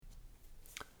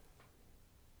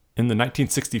In the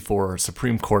 1964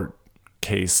 Supreme Court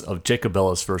case of Jacob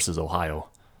Ellis versus Ohio,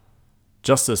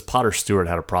 Justice Potter Stewart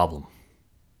had a problem.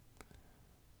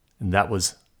 And that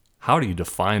was, how do you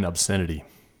define obscenity?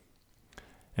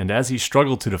 And as he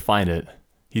struggled to define it,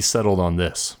 he settled on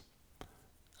this: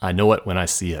 I know it when I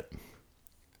see it.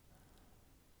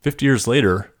 50 years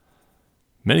later,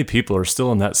 many people are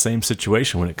still in that same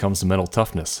situation when it comes to mental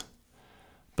toughness.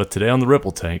 But today on the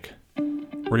Ripple Tank,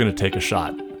 we're going to take a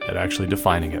shot at actually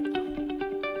defining it.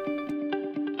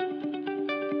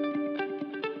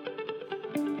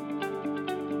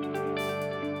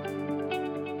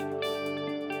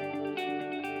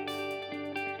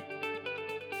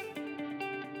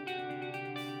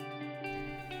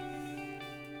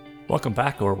 Welcome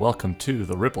back, or welcome to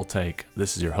the Ripple Tank.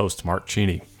 This is your host, Mark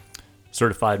Cheney,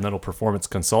 certified mental performance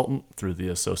consultant through the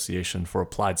Association for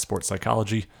Applied Sports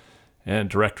Psychology and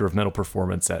director of mental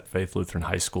performance at Faith Lutheran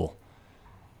High School.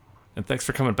 And thanks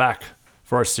for coming back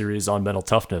for our series on mental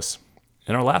toughness.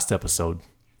 In our last episode,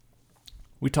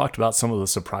 we talked about some of the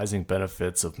surprising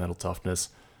benefits of mental toughness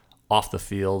off the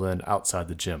field and outside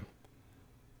the gym,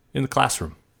 in the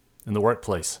classroom, in the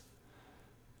workplace.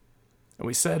 And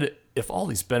we said, if all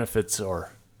these benefits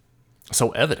are so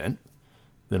evident,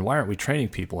 then why aren't we training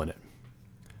people in it?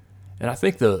 And I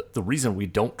think the reason we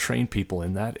don't train people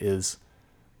in that is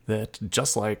that,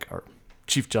 just like our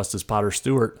Chief Justice Potter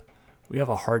Stewart, we have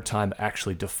a hard time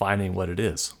actually defining what it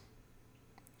is.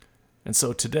 And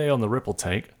so today on the Ripple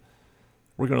Tank,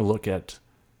 we're going to look at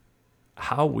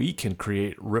how we can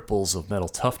create ripples of mental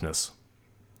toughness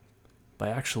by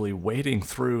actually wading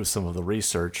through some of the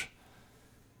research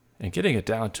and getting it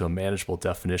down to a manageable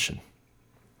definition.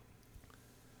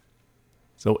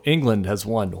 So England has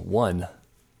won one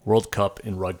World Cup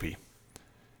in rugby,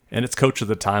 and its coach at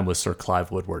the time was Sir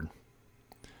Clive Woodward.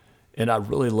 And I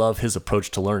really love his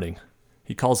approach to learning.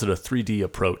 He calls it a 3D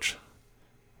approach,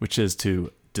 which is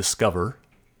to discover,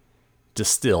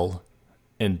 distill,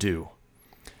 and do.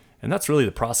 And that's really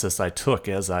the process I took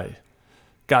as I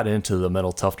got into the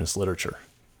mental toughness literature.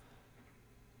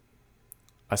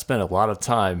 I spent a lot of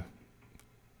time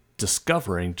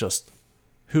discovering just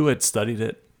who had studied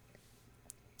it,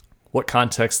 what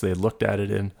context they had looked at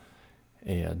it in,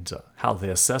 and how they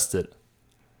assessed it.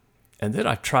 And then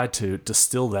I tried to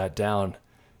distill that down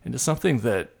into something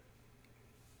that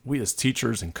we as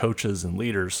teachers and coaches and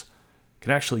leaders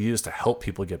can actually use to help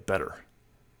people get better.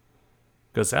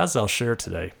 Because as I'll share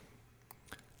today,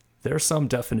 there are some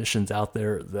definitions out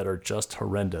there that are just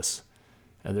horrendous.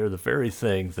 And they're the very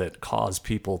thing that cause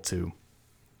people to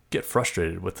get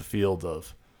frustrated with the field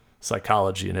of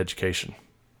psychology and education.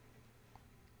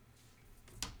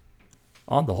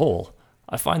 On the whole,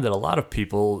 I find that a lot of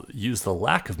people use the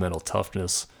lack of mental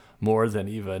toughness more than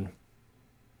even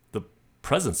the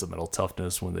presence of mental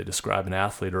toughness when they describe an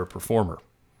athlete or a performer.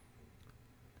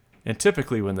 And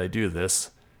typically when they do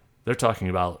this, they're talking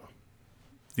about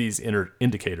these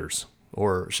indicators,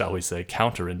 or shall we say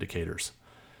counter indicators.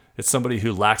 It's somebody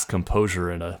who lacks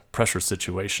composure in a pressure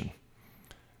situation.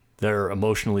 They're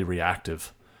emotionally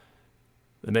reactive.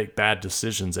 They make bad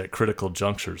decisions at critical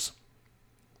junctures.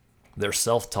 Their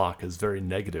self-talk is very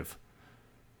negative.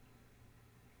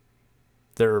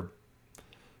 They're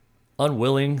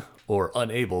unwilling or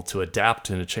unable to adapt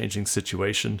in a changing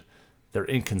situation. They're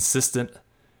inconsistent.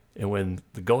 And when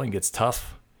the going gets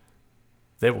tough,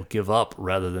 they will give up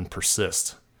rather than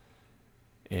persist.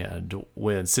 And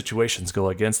when situations go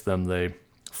against them, they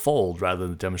fold rather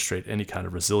than demonstrate any kind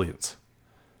of resilience.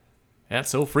 And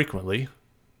so frequently,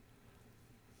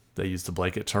 they use the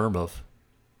blanket term of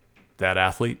that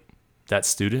athlete, that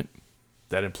student,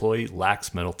 that employee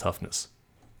lacks mental toughness.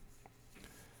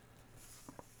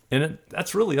 And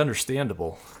that's really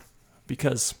understandable,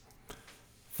 because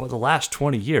for the last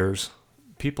 20 years,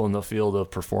 people in the field of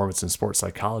performance and sports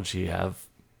psychology have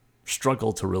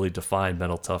struggled to really define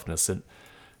mental toughness. And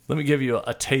let me give you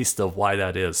a taste of why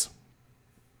that is.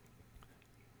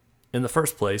 In the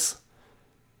first place,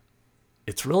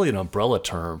 it's really an umbrella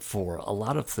term for a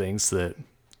lot of things that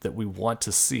we want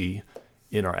to see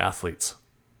in our athletes.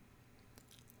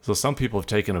 So some people have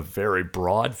taken a very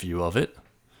broad view of it,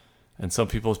 and some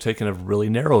people have taken a really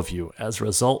narrow view. As a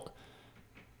result,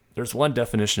 there's one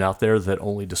definition out there that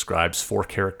only describes 4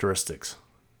 characteristics.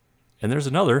 And there's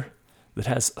another that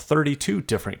has 32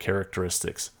 different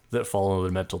characteristics that fall under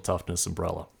the mental toughness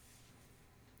umbrella.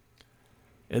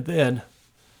 And then,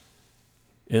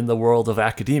 in the world of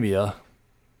academia,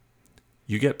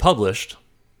 you get published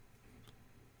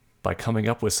by coming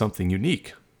up with something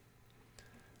unique.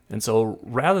 And so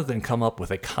rather than come up with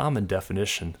a common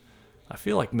definition, I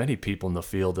feel like many people in the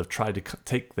field have tried to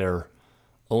take their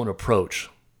own approach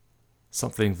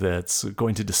something that's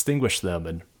going to distinguish them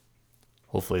and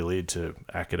hopefully lead to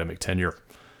academic tenure.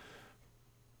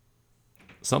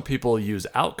 Some people use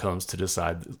outcomes to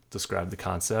describe the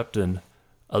concept, and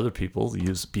other people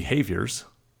use behaviors,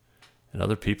 and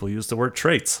other people use the word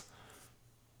traits.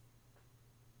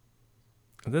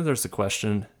 And then there's the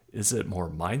question, is it more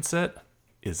mindset?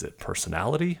 Is it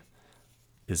personality?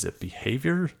 Is it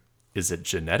behavior? Is it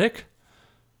genetic?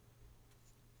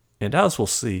 And as we'll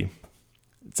see,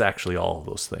 it's actually all of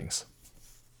those things.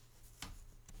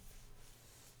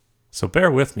 So bear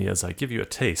with me as I give you a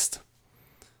taste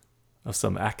of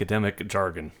some academic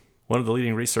jargon. One of the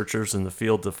leading researchers in the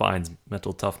field defines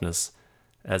mental toughness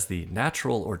as the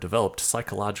natural or developed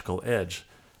psychological edge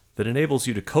that enables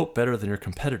you to cope better than your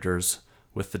competitors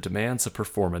with the demands of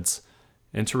performance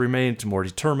and to remain more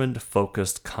determined,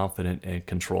 focused, confident, and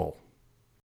control.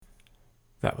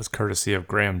 That was courtesy of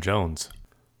Graham Jones.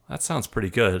 That sounds pretty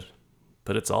good,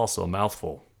 but it's also a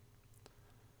mouthful.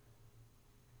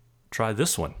 Try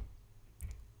this one.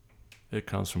 It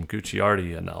comes from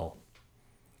Gucciardi and al.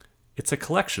 It's a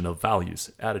collection of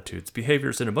values, attitudes,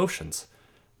 behaviors, and emotions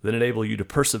that enable you to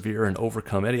persevere and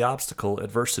overcome any obstacle,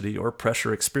 adversity, or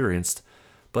pressure experienced,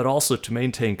 but also to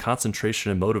maintain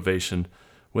concentration and motivation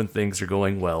when things are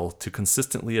going well to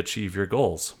consistently achieve your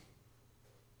goals.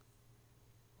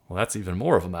 Well, that's even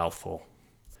more of a mouthful.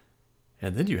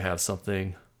 And then you have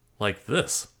something like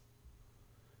this.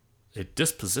 A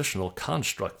dispositional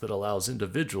construct that allows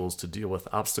individuals to deal with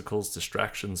obstacles,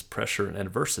 distractions, pressure, and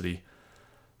adversity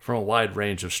from a wide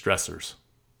range of stressors.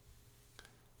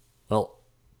 Well,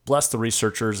 bless the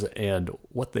researchers, and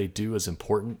what they do is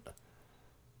important,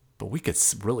 but we could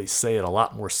really say it a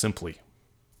lot more simply.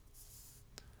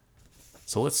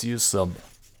 So let's use some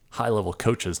high-level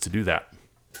coaches to do that.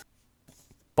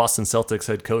 Boston Celtics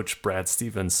head coach Brad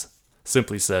Stevens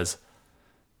simply says,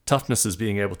 "Toughness is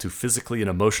being able to physically and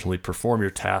emotionally perform your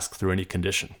task through any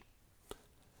condition."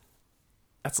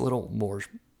 That's a little more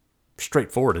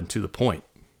straightforward and to the point.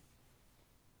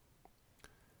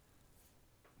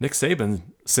 Nick Saban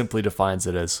simply defines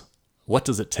it as, what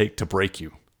does it take to break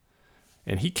you?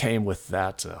 And he came with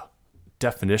that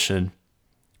definition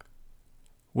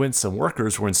when some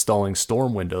workers were installing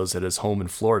storm windows at his home in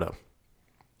Florida.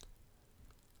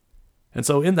 And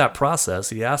so in that process,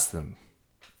 he asked them,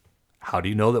 how do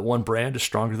you know that one brand is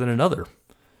stronger than another?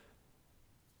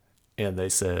 And they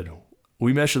said,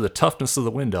 we measure the toughness of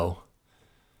the window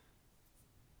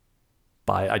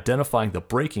by identifying the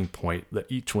breaking point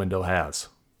that each window has.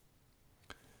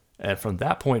 And from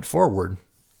that point forward,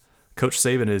 Coach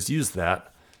Saban has used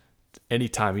that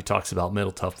anytime he talks about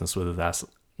mental toughness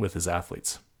with his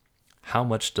athletes. How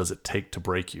much does it take to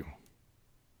break you?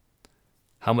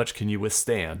 How much can you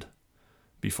withstand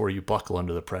before you buckle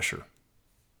under the pressure?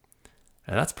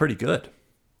 And that's pretty good.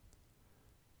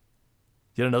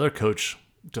 Yet another coach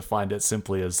defined it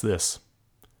simply as this: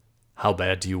 how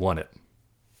bad do you want it?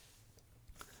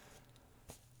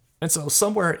 And so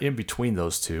somewhere in between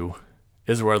those two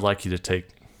is where I'd like you to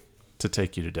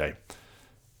take you today.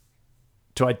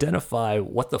 To identify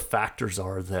what the factors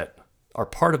are that are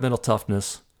part of mental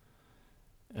toughness,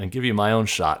 and give you my own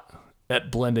shot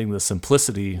at blending the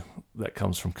simplicity that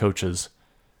comes from coaches,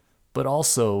 but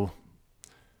also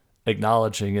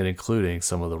acknowledging and including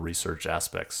some of the research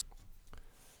aspects.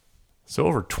 So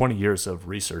over 20 years of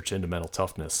research into mental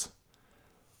toughness,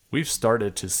 we've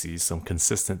started to see some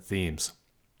consistent themes.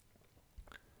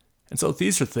 And so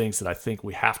these are things that I think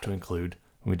we have to include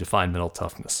when we define mental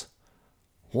toughness.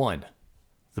 1,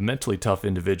 the mentally tough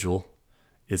individual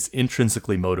is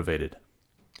intrinsically motivated.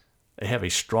 They have a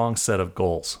strong set of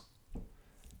goals.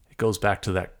 It goes back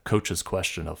to that coach's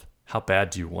question of, how bad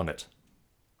do you want it?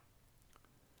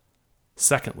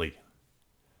 Secondly,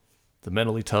 the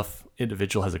mentally tough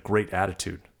individual has a great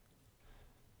attitude.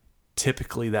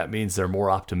 Typically, that means they're more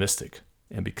optimistic.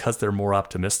 And because they're more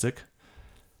optimistic,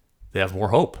 they have more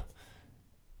hope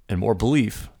and more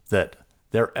belief that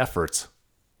their efforts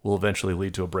will eventually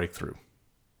lead to a breakthrough.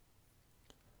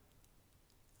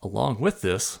 Along with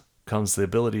this comes the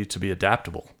ability to be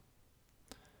adaptable.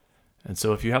 And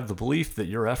so if you have the belief that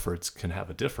your efforts can have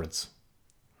a difference,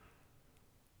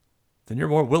 then you're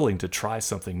more willing to try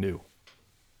something new.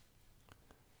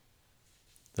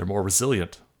 They're more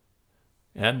resilient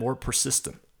and more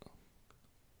persistent.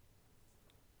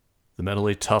 The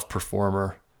mentally tough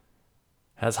performer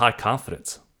has high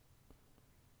confidence.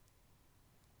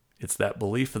 It's that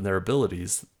belief in their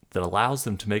abilities that allows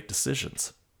them to make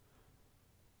decisions.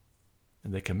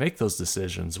 And they can make those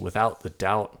decisions without the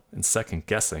doubt and second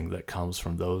guessing that comes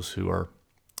from those who are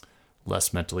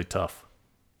less mentally tough.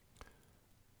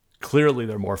 Clearly,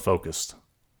 they're more focused.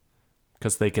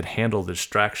 because they can handle the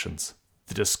distractions,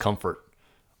 the discomfort,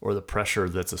 or the pressure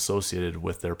that's associated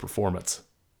with their performance.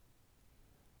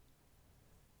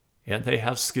 And they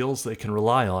have skills they can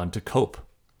rely on to cope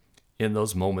in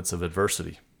those moments of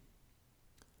adversity.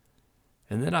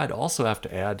 And then I'd also have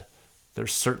to add,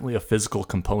 there's certainly a physical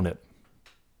component.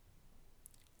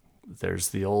 There's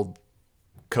the old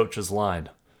coach's line,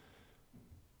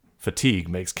 fatigue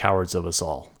makes cowards of us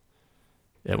all.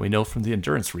 And we know from the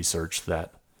endurance research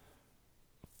that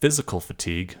physical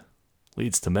fatigue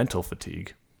leads to mental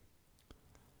fatigue.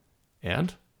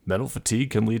 And mental fatigue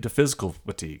can lead to physical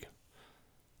fatigue.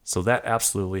 So that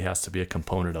absolutely has to be a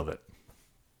component of it.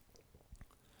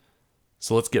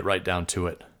 So let's get right down to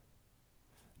it.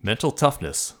 Mental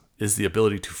toughness is the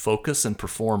ability to focus and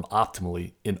perform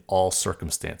optimally in all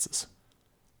circumstances.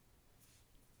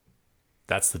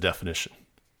 That's the definition.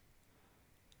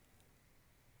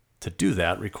 To do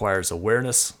that requires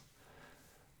awareness,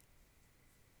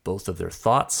 both of their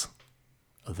thoughts,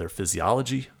 of their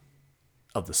physiology,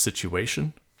 of the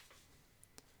situation,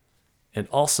 and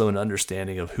also an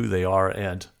understanding of who they are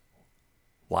and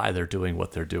why they're doing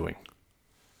what they're doing.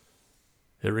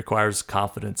 It requires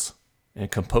confidence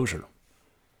and composure,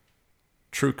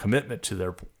 true commitment to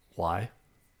their why,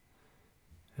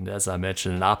 and as I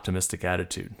mentioned, an optimistic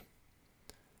attitude.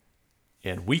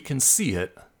 And we can see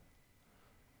it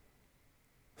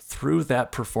through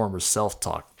that performer's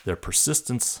self-talk, their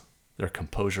persistence, their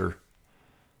composure,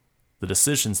 the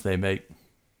decisions they make,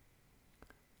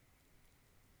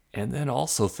 and then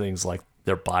also things like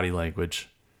their body language,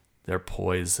 their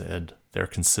poise, and their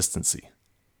consistency.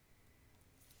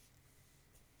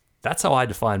 That's how I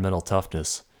define mental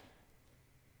toughness.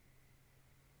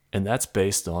 And that's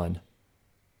based on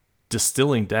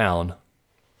distilling down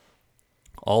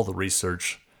all the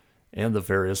research and the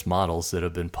various models that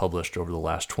have been published over the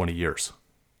last 20 years.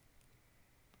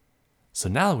 So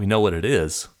now that we know what it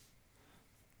is,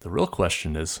 the real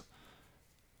question is,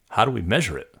 how do we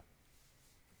measure it?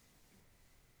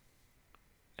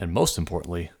 And most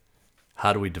importantly,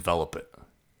 how do we develop it?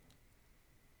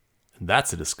 And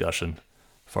that's a discussion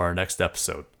for our next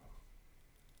episode.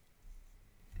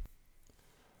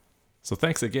 So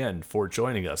thanks again for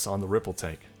joining us on the Ripple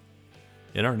Tank.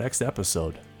 In our next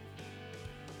episode,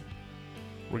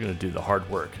 we're going to do the hard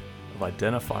work of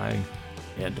identifying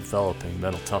and developing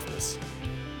mental toughness.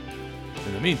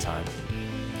 In the meantime,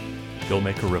 go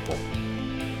make a ripple.